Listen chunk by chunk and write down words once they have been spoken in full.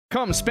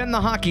Come spend the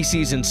hockey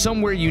season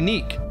somewhere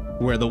unique,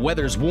 where the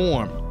weather's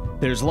warm,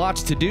 there's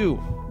lots to do,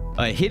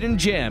 a hidden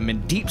gem in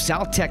deep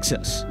South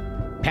Texas,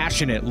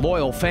 passionate,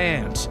 loyal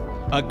fans,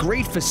 a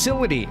great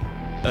facility,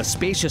 a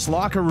spacious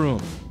locker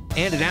room,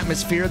 and an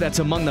atmosphere that's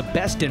among the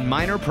best in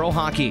minor pro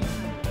hockey.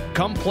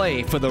 Come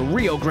play for the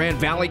Rio Grande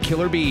Valley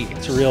Killer Bees.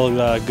 It's a real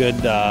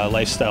good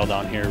lifestyle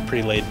down here,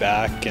 pretty laid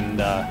back,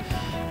 and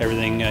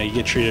everything, you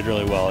get treated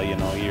really well. You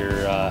know,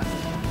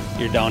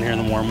 you're down here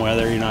in the warm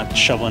weather, you're not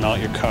shoveling out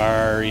your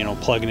car, you know,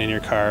 plugging in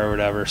your car or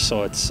whatever,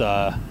 so it's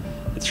a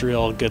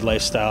real good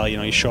lifestyle. You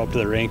know, you show up to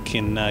the rink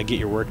and get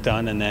your work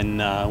done, and then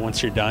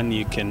once you're done,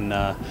 you can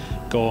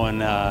go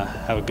and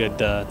have a good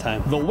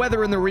time. The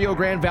weather in the Rio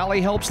Grande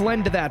Valley helps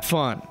lend to that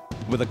fun.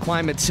 With a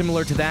climate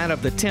similar to that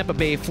of the Tampa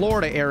Bay,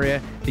 Florida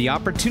area, the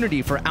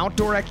opportunity for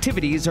outdoor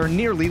activities are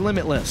nearly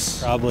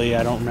limitless. Probably,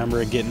 I don't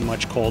remember it getting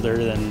much colder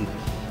than,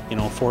 you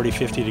know, 40,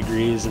 50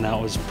 degrees, and that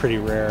was pretty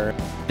rare.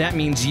 That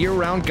means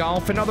year-round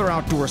golf and other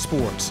outdoor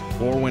sports,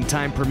 or when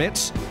time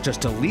permits,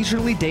 just a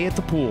leisurely day at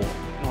the pool.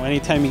 You know,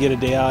 anytime you get a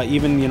day out,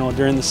 even, you know,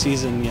 during the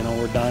season, you know,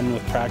 we're done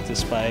with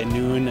practice by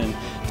noon, and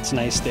if it's a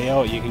nice day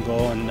out, you can go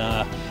and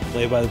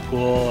lay by the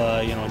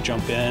pool, you know,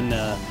 jump in,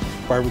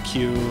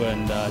 barbecue,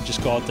 and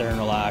just go out there and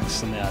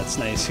relax. And yeah, it's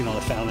nice. You know,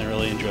 the family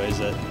really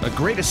enjoys it. A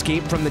great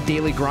escape from the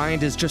daily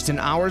grind is just an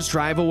hour's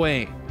drive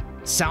away.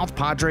 South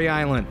Padre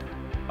Island.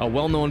 A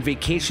well-known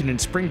vacation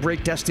and spring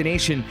break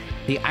destination,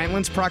 the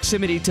island's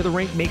proximity to the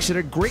rink makes it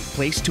a great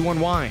place to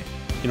unwind.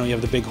 You know, you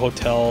have the big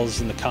hotels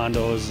and the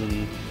condos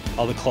and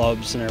all the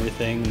clubs and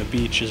everything. The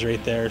beach is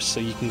right there, so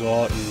you can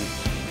go out and,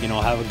 you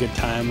know, have a good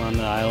time on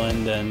the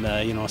island.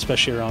 And you know,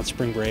 especially around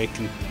spring break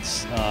and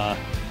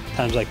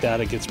times like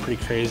that, it gets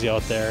pretty crazy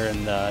out there.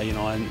 And you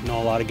know, I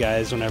know a lot of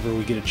guys, whenever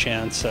we get a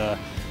chance, a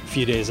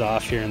few days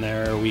off here and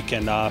there, a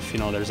weekend off, you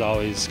know, there's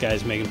always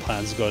guys making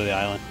plans to go to the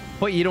island.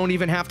 But you don't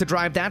even have to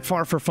drive that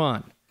far for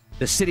fun.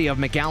 The city of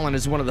McAllen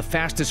is one of the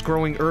fastest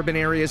growing urban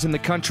areas in the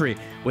country,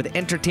 with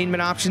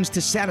entertainment options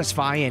to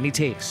satisfy any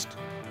taste.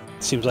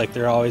 It seems like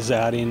they're always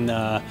adding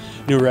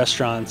new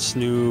restaurants,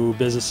 new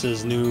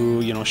businesses,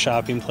 new, you know,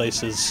 shopping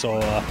places.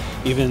 So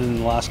even in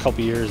the last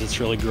couple of years,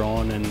 it's really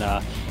grown,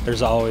 and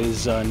there's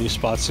always new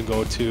spots to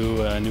go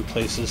to, new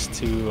places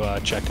to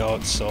check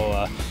out.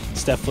 So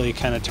it's definitely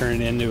kind of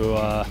turning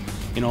into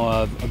you know,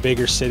 a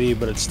bigger city,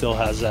 but it still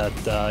has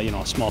that, you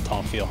know, small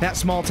town feel. That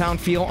small town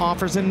feel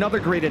offers another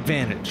great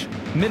advantage: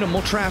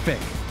 minimal traffic.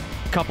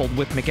 Coupled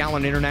with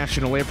McAllen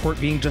International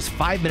Airport being just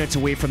 5 minutes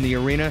away from the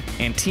arena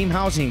and team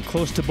housing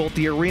close to both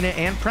the arena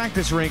and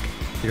practice rink,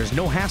 there's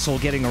no hassle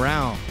getting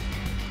around.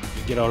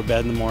 You get out of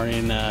bed in the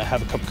morning,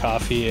 have a cup of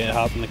coffee,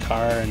 hop in the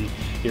car, and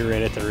you're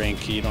right at the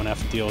rink. You don't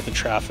have to deal with the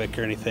traffic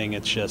or anything.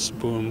 It's just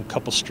boom,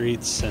 couple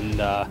streets, and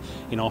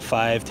you know,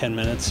 5-10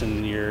 minutes,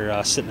 and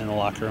you're sitting in the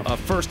locker room. A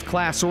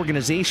first-class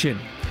organization,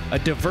 a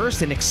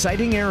diverse and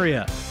exciting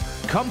area.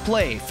 Come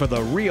play for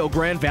the Rio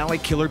Grande Valley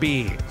Killer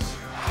Bees.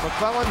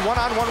 McClellan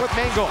one-on-one with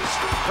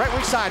Mangos. Right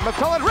wing side,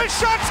 McClellan,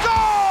 wrist shot,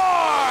 score!